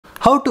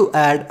How to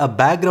add a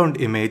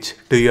background image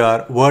to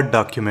your Word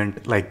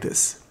document like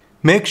this.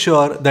 Make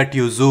sure that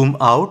you zoom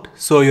out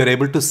so you're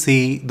able to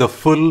see the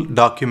full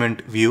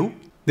document view.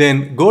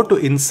 Then go to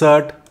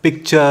Insert,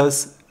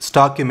 Pictures,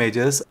 Stock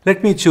Images.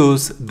 Let me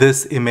choose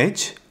this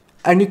image.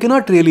 And you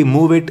cannot really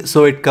move it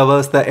so it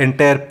covers the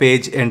entire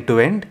page end to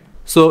end.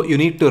 So you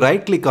need to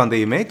right click on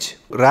the image,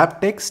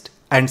 wrap text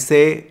and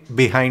say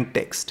behind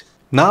text.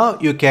 Now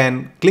you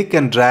can click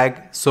and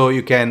drag so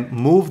you can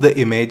move the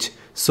image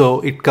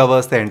so it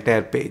covers the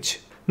entire page.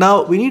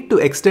 Now we need to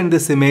extend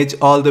this image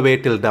all the way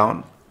till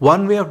down.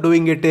 One way of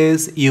doing it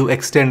is you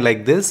extend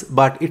like this,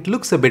 but it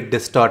looks a bit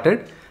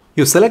distorted.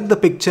 You select the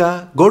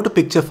picture, go to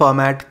picture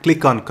format,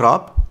 click on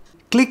crop.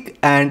 Click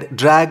and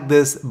drag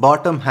this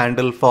bottom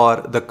handle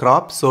for the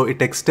crop so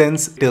it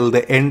extends till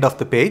the end of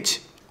the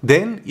page.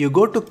 Then you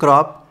go to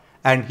crop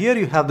and here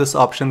you have this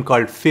option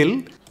called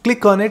fill.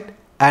 Click on it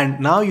and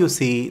now you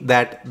see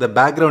that the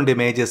background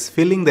image is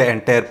filling the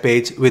entire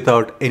page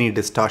without any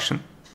distortion.